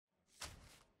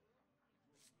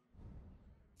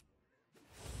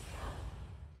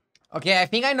Okay, I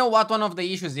think I know what one of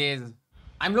the issues is.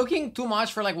 I'm looking too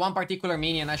much for like one particular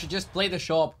minion. I should just play the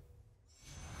shop.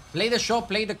 Play the shop,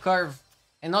 play the curve,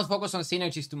 and not focus on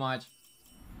synergies too much.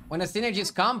 When the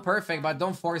synergies come, perfect, but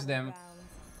don't force them.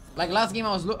 Like last game,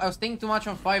 I was thinking too much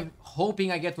on 5,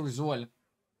 hoping I get Urzul.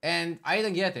 And I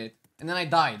didn't get it. And then I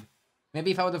died.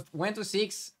 Maybe if I would have went to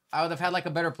 6, I would have had like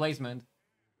a better placement.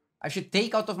 I should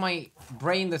take out of my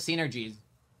brain the synergies.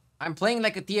 I'm playing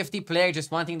like a TFT player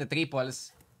just wanting the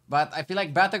triples. But I feel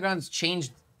like Battlegrounds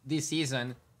changed this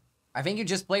season. I think you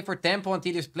just play for tempo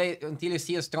until you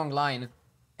see a strong line.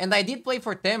 And I did play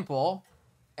for tempo.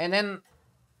 And then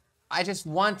I just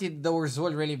wanted the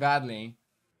Urzul really badly.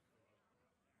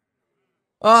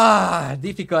 Ah,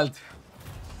 difficult.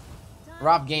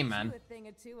 Rough game, man.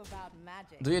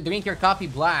 Do you drink your coffee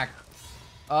black?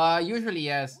 Usually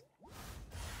yes.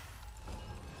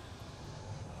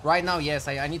 Right now, yes.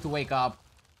 I need to wake up.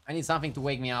 I need something to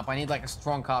wake me up. I need like a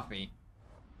strong coffee.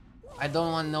 I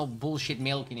don't want no bullshit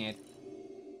milk in it.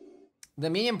 The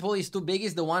minion pool is too big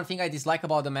is the one thing I dislike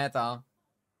about the meta.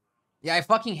 Yeah, I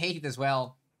fucking hate it as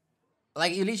well.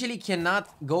 Like, you literally cannot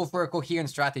go for a coherent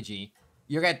strategy.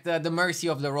 You're at the mercy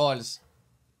of the rolls.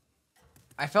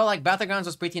 I felt like Battlegrounds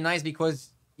was pretty nice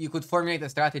because you could formulate a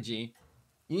strategy.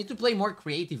 You need to play more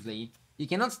creatively. You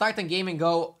cannot start a game and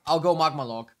go, I'll go Magma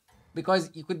Lock. Because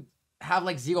you could have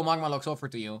like 0 Magma Locks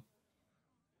offered to you.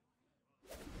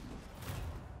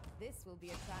 This will be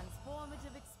a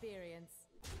transformative experience.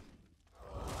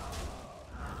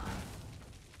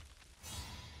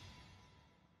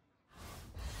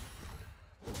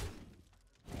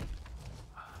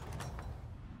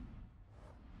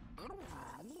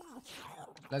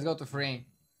 Let's go to free.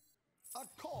 A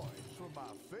coin from my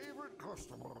favorite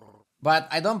customer. But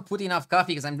I don't put enough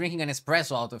coffee because I'm drinking an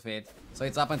espresso out of it. So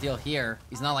it's up until here.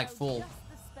 It's not like full.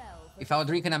 If I would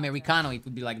drink an Americano, it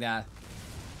would be like that.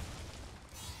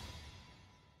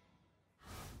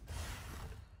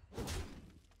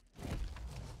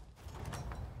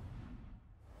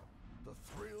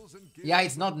 Yeah,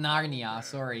 it's not Narnia,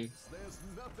 sorry. There's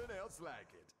nothing else like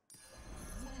it.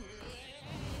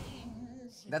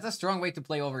 That's a strong way to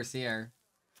play Overseer.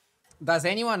 Does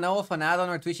anyone know of an add-on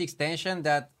or Twitch extension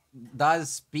that does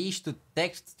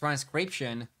speech-to-text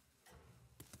transcription?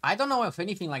 I don't know of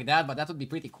anything like that, but that would be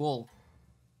pretty cool.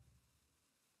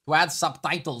 To add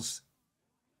subtitles.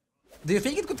 Do you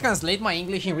think it could translate my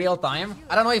English in real time?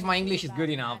 I don't know if my English is good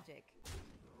enough.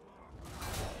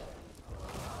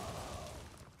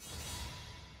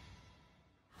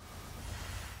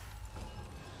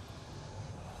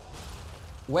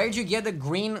 Where'd you get the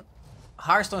green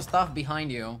Hearthstone stuff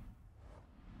behind you?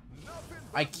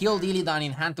 I killed Illidan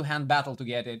in hand-to-hand battle to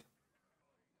get it.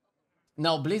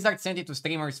 No, Blizzard sent it to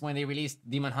streamers when they released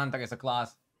Demon Hunter as a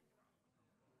class.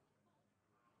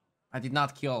 I did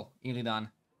not kill Illidan.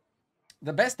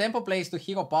 The best tempo play is to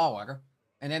hero power,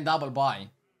 and then double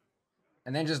buy.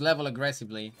 And then just level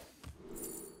aggressively.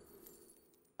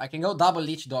 I can go double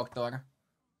Lich Doctor.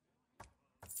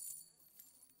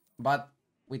 But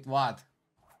with what?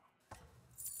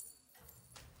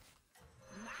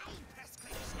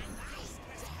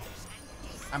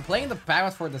 I'm playing the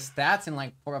Parrot for the stats and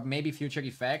like for a maybe future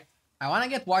effect. I want to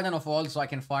get Warden of Old so I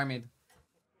can farm it.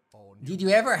 Did you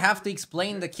ever have to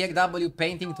explain the KW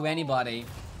painting to anybody?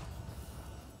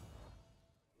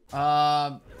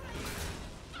 To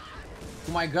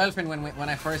my girlfriend when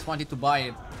I first wanted to buy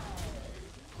it.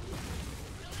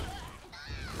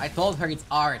 I told her it's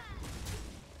art.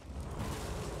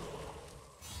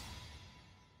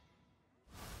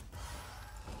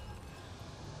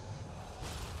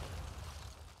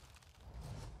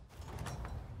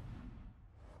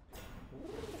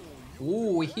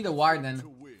 Ooh, we hit a Warden.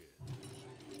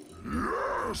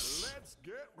 Yes! Let's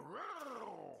get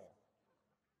real.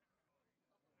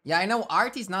 Yeah, I know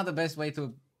art is not the best way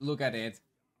to look at it.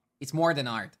 It's more than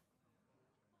art.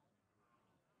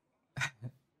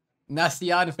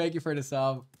 Nastian, thank you for the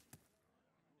sub.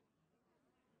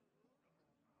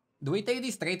 Do we take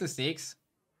this straight to 6?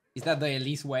 Is that the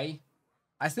Elise way?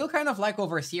 I still kind of like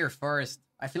Overseer first.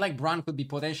 I feel like Braun could be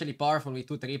potentially powerful with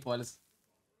 2 triples.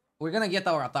 We're gonna get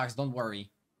our attacks, don't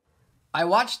worry. I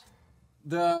watched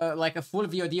a full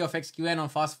VOD of XQN on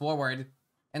Fast Forward,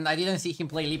 and I didn't see him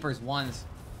play Leapers once.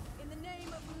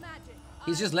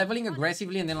 He's just leveling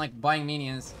aggressively and then like buying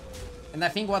minions. And I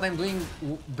think what I'm doing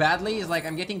badly is like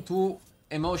I'm getting too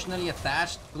emotionally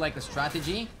attached to like a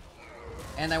strategy.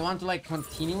 And I want to like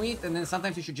continue it, and then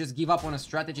sometimes you should just give up on a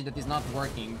strategy that is not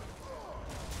working.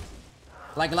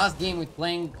 Like last game with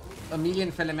playing a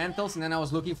million Elementals, and then I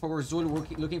was looking for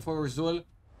Urzul,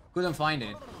 couldn't find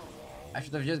it. I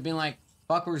should have just been like,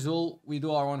 fuck Urzul, we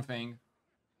do our own thing.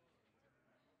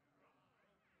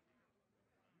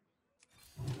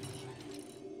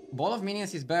 Ball of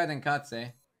Minions is better than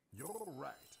Katse. You're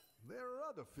right. There are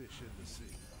other fish in the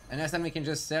sea. Unless then we can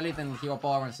just sell it and hero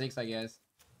power on 6, I guess.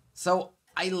 So,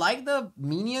 I like the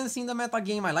minions in the meta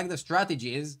game. I like the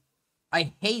strategies.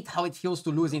 I hate how it feels to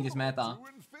lose in this meta.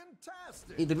 Doing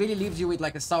fantastic. It really leaves you with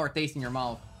like a sour taste in your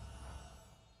mouth.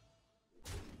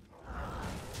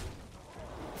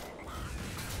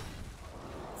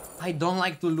 I don't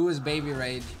like to lose, Baby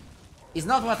Rage. It's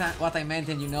not what I meant,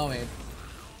 and you know it.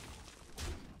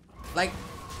 Like,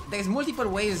 there's multiple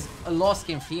ways a loss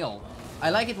can feel. I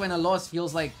like it when a loss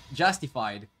feels like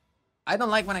justified. I don't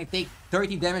like when I take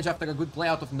 30 damage after a good play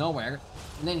out of nowhere,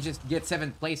 and then just get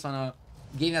 7th place on a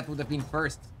game that would have been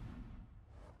first.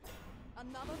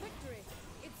 Another victory.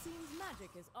 It seems magic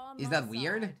is on Is my that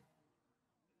weird? side.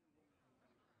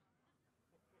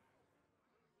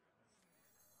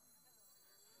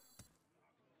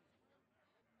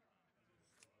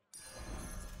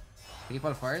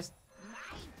 Triple first.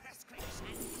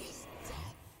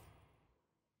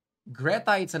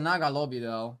 GRETA, it's a Naga lobby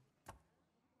though.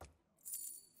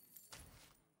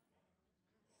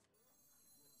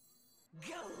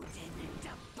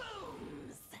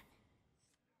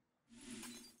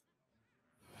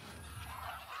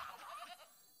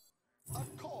 A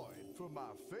coin for my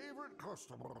favorite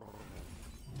customer.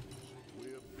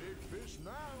 We're big fish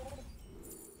now.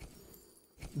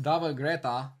 Double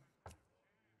GRETA.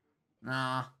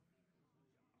 Nah.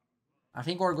 I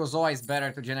think Orgozoa is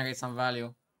better to generate some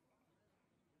value.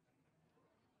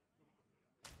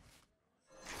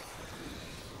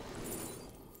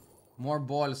 More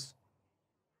balls.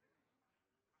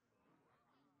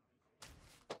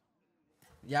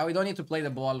 Yeah, we don't need to play the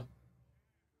ball.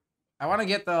 I want to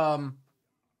get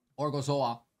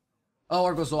Orgozoa. Oh,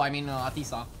 Orgozoa, I mean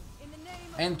Atisa. In the name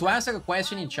of And to answer a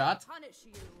question in chat, punish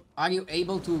you. are you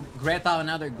able to GRETA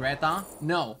another GRETA?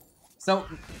 No. So,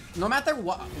 no matter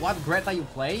what GRETA you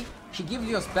play, she gives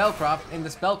you a spellcraft, and the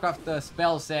spellcraft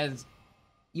spell says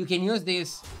you can use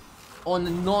this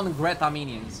on non-GRETA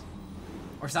minions.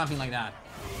 Or something like that.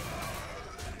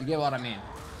 You get what I mean?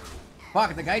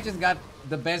 Fuck, the guy just got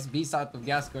the best beast out of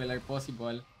Gas Coiler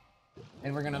possible.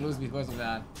 And we're gonna lose because of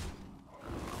that.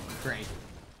 Great.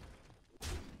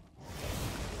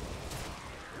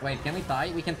 Wait, can we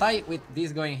tie? We can tie with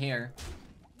this going here.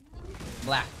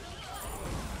 Black.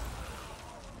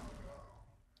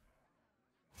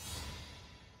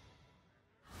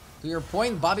 To your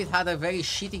point, Bobby had a very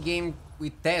shitty game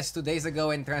with Tess 2 days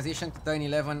ago and transitioned to turn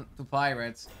 11 to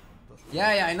Pirates.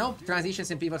 Yeah, I know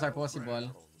transitions in pivots are possible.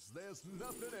 There's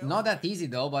nothing else. Not that easy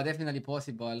though, but definitely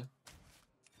possible.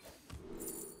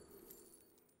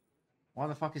 What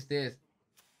the fuck is this?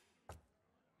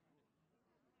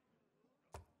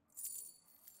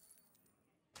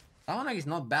 Summoner is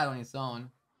not bad on its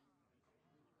own.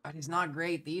 But it's not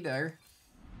great either.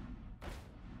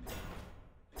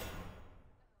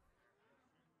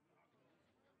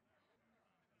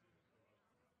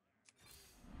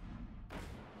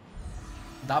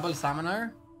 Double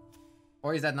summoner?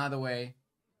 Or is that not the way?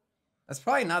 That's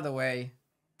probably not the way.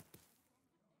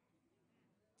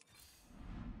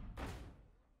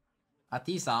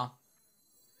 Atisa.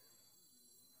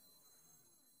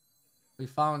 We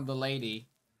found the lady.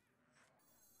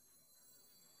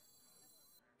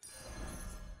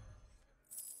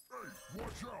 Hey,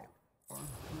 watch out.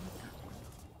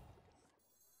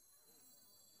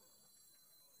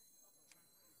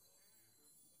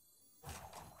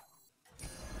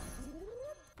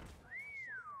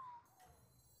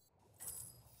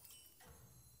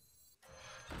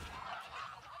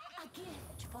 A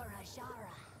gift for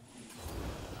Ashara.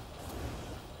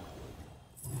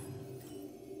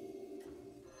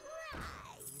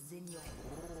 Rise in your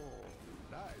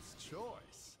Oh, nice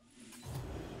choice.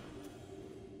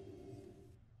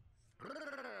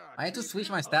 I need to switch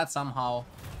my stats somehow.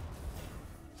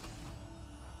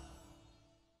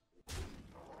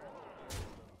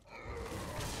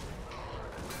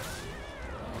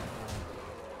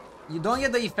 You don't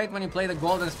get the effect when you play the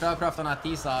golden spellcraft on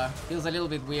Atisa. Feels a little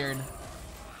bit weird.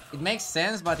 It makes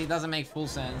sense, but it doesn't make full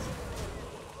sense.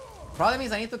 Problem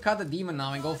is I need to cut the demon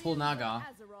now and go full Naga.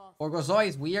 Azeroth. Orgozoa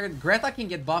is weird. GRETA can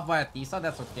get buffed by Atisa,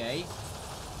 that's okay.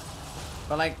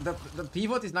 But like, the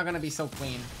pivot is not gonna be so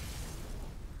clean.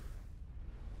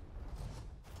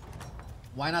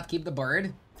 Why not keep the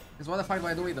bird? Because what the fuck do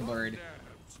I do with the bird?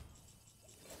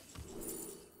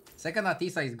 Second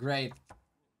Atisa is great.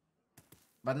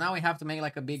 But now we have to make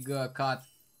like a big cut.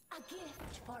 a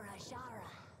gift for Ashara.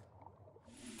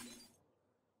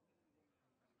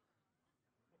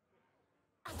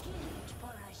 A gift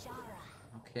for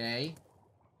Ashara. Okay.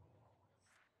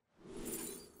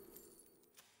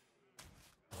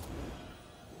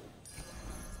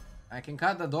 I can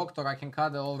cut the doctor, I can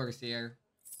cut the overseer.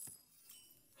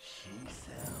 She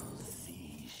sells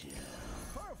seashells.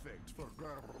 Perfect for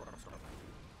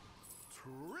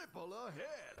triple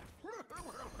ahead.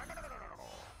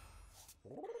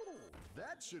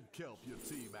 That should help your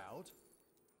team out.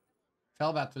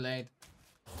 Fell back too late.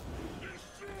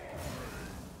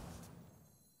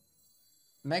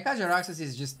 Mecha Jaraxxus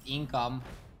is just income.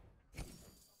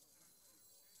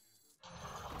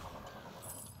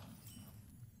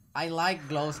 I like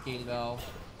glow scale though.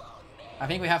 I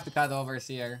think we have to cut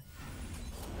overseer.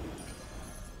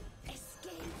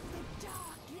 Escape the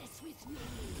darkness with me.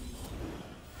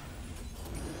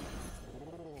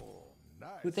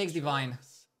 Nice. Who takes divine?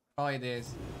 Oh, it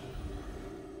is.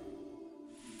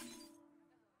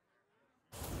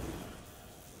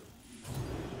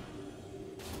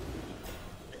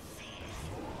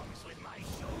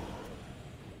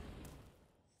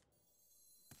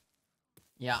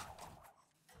 Yeah.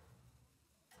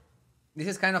 This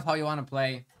is kind of how you want to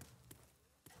play.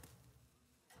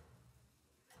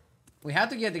 We had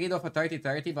to get rid of a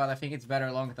 30-30, but I think it's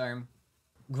better long term.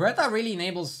 GRETA really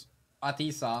enables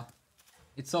Atisa.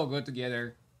 It's so good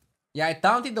together. Yeah, I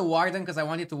taunted the Warden because I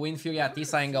wanted to win Fury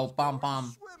Atisa and go pam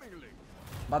pam.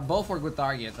 But both were good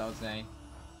targets, I would say.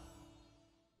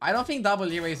 I don't think double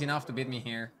hero is enough to beat me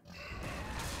here.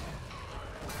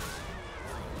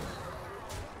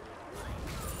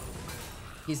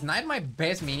 He's sniped my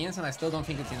best minions and I still don't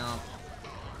think it's enough.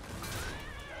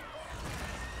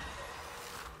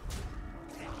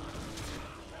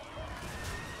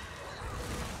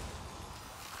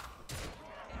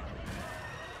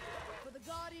 For the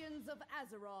Guardians of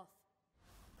Azeroth.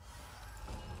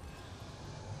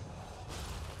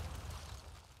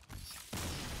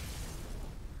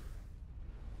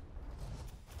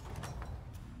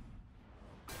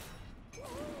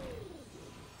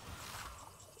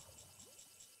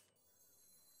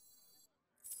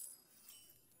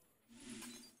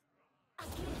 A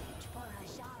gift for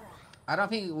Ashara. I don't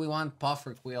think we want Puff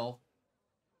or Quill.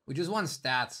 We just want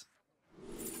stats.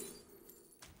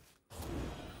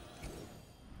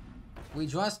 We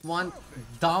just want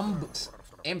dumb,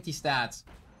 empty stats.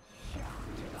 You're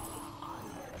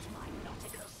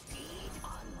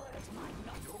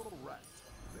right.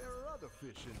 There are other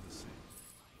fish in the sea.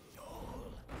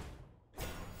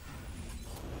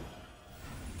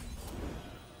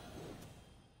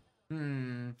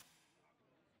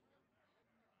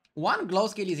 One glow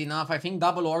scale is enough. I think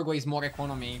double Orgo is more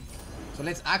economy. So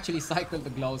let's actually cycle the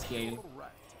glow scale. You're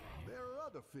right. There are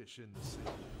other fish in the sea.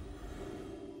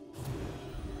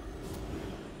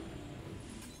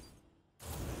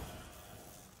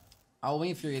 I'll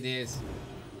win Fury this.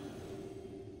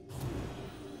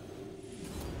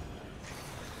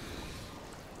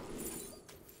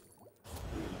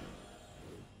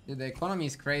 Dude, the economy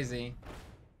is crazy.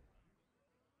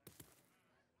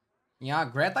 Yeah,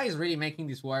 GRETA is really making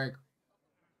this work.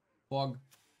 Fog.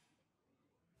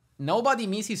 Nobody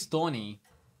misses Tony.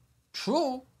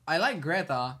 True, I like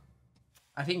GRETA.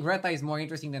 I think GRETA is more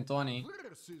interesting than Tony.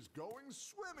 This is going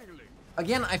swimmingly.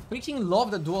 Again, I freaking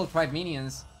love the dual tribe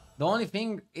minions. The only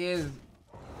thing is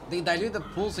they dilute the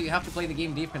pool, so you have to play the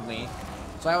game differently.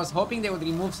 So I was hoping they would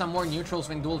remove some more neutrals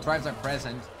when dual tribes are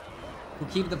present to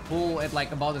keep the pool at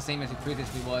like about the same as it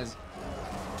previously was.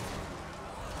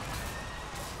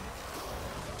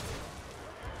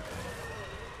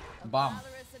 Bomb.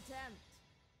 Valorous attempt.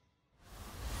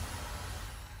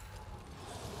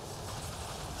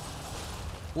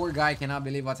 Poor guy cannot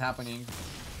believe what's happening.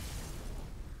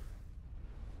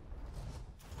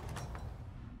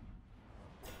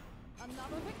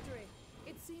 Another victory.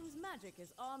 It seems magic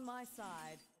is on my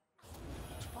side.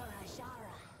 For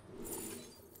Ashara.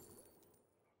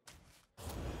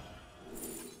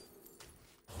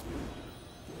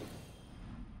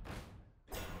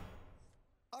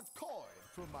 A coin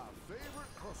for my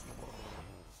favorite customer.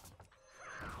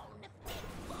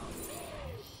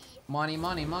 Money,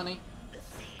 money, money.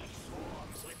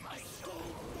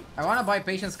 I want to buy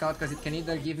Patient Scout because it can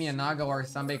either give me a Naga or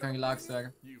Sunbake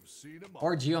Relaxer. You've seen them all.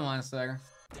 Or Geomancer.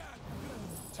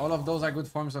 All of those are good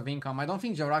forms of income. I don't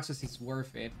think Jaraxxus is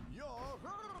worth it. You're I'll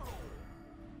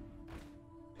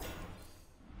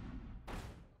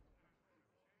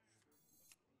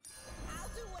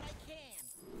do what I can.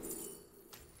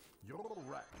 You're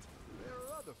right. There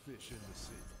are other fish in the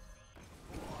sea.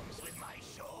 Warms with my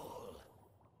soul.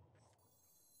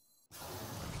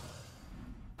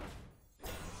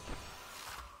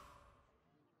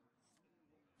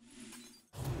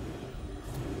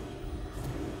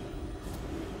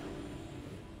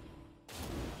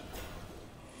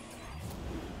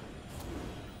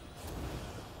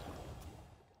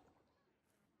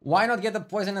 Why not get the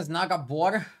Poisonous Naga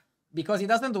board? Because it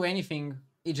doesn't do anything.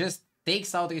 It just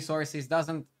takes out resources,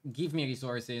 doesn't give me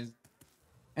resources.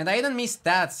 And I even miss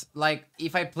stats. Like,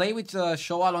 if I play with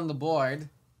Shoal on the board,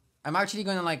 I'm actually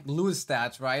gonna, like, lose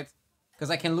stats, right? Because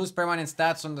I can lose permanent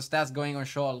stats on the stats going on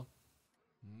Shoal.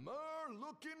 Mer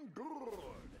looking good.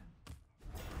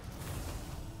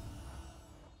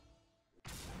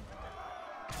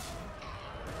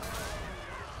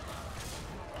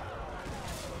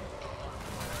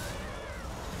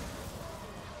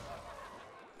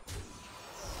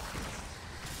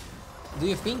 Do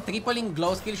you think tripling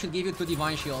glow skill should give you 2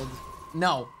 divine shields?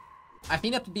 No. I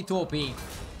think that would be too OP.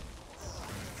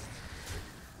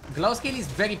 Glow skill is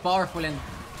very powerful and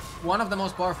one of the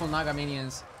most powerful Naga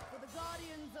minions. For the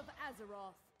Guardians of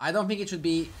Azeroth. I don't think it should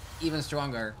be even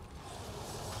stronger.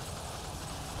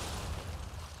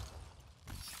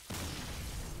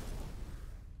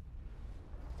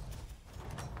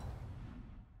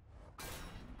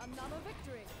 Another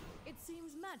victory. It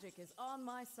seems magic is on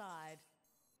my side.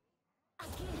 A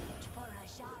gift for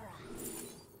Ashara.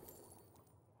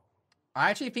 I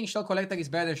actually think Shell Collector is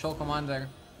better than Shell Commander.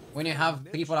 When you have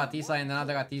triple Atisa and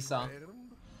another Atisa.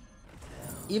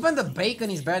 Even the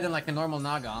bacon is better than like a normal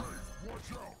Naga.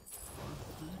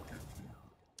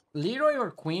 Leroy or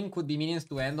Queen could be minions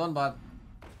to end on, but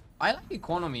I like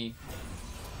economy.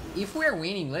 If we're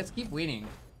winning, let's keep winning.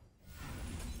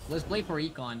 Let's play for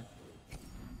econ.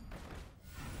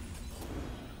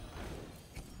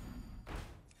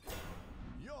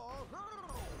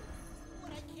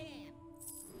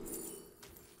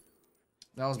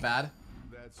 That was bad.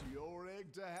 That's your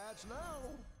egg to hatch now.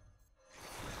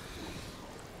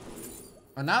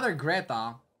 Another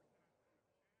GRETA.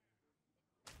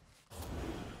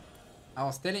 I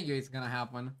was telling you it's gonna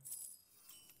happen.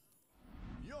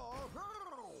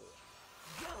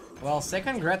 Well,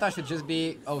 second GRETA should just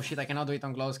be... Oh shit, I cannot do it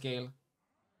on glow scale.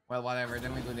 Well, whatever,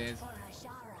 then we do this. For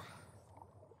Ashara.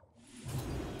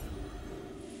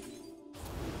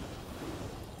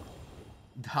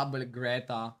 Double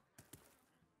GRETA.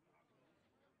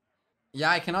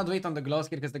 Yeah, I cannot do it on the glow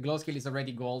skill because the glow skill is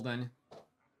already golden.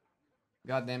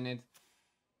 God damn it.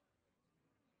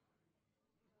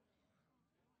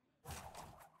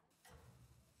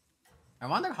 I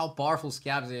wonder how powerful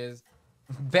Scabs is.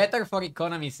 Better for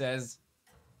economy, says.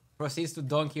 Proceeds to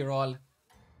donkey roll.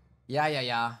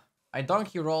 Yeah. I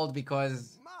donkey rolled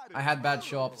because I had bad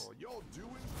shops. You're doing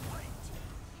great.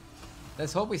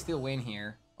 Let's hope we still win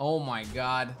here. Oh my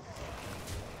god.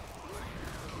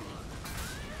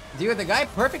 Dude, the guy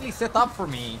perfectly set up for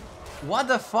me. What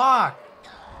the fuck?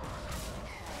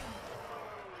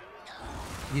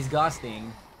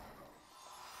 Disgusting.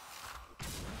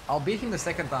 I'll beat him the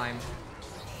second time.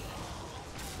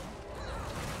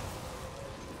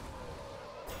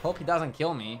 Hope he doesn't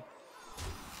kill me.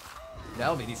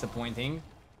 That'll be disappointing.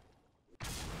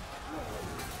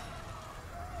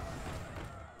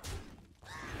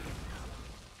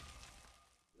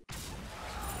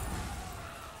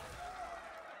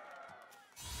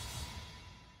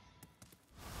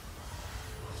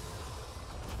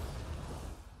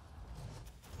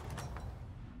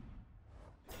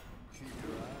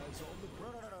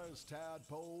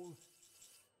 Tadpole.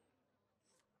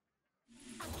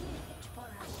 A gift for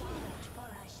Ashara. For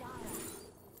Ashara.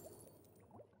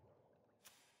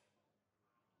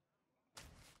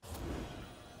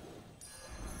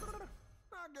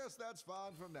 I guess that's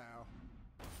fine for now.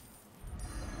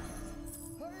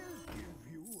 I'll give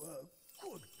you a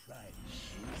good price.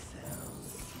 She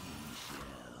sells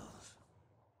seashells.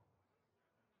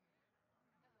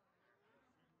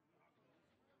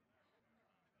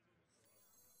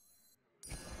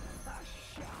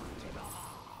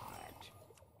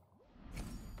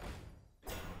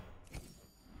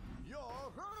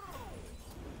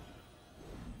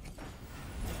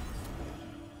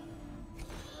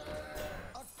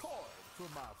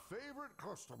 My favorite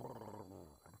customer.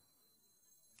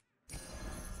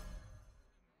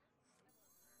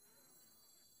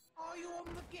 Are you on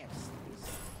the guest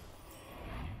list?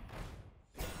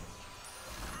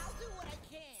 I'll do what I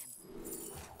can.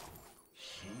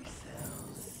 She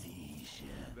sells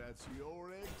seashells. That's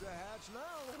your egg to hatch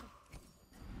now.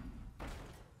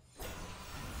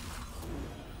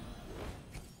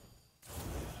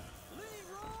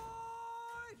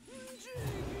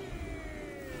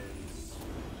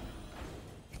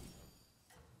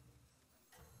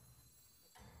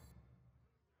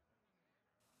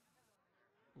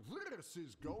 This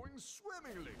is going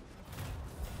swimmingly.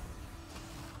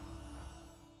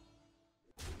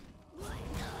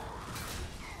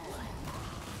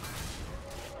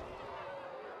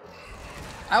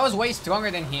 I was way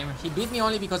stronger than him. He beat me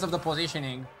only because of the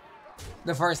positioning.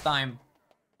 the first time.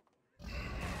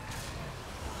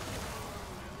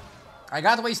 I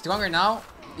got way stronger now.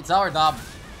 It's our dub.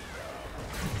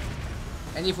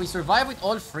 And if we survive with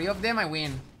all 3 of them, I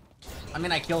win. I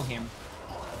mean, I kill him.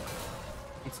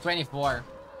 It's 24.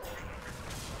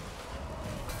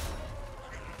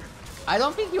 I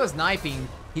don't think he was sniping.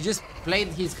 He just played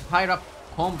his high-up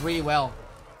comp really well.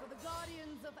 For the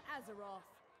Guardians of Azeroth.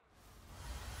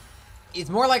 It's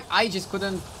more like I just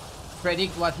couldn't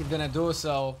predict what he's gonna do,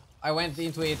 so I went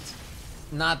into it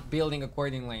not building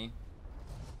accordingly.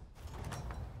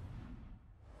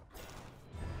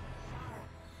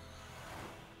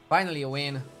 Finally a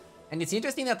win. And it's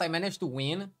interesting that I managed to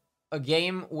win a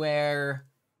game where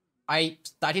I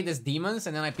started as demons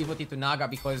and then I pivoted to Naga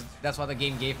because that's what the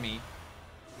game gave me.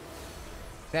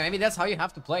 Yeah, maybe that's how you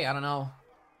have to play, I don't know.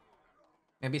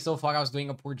 Maybe so far I was doing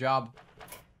a poor job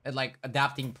at like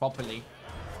adapting properly.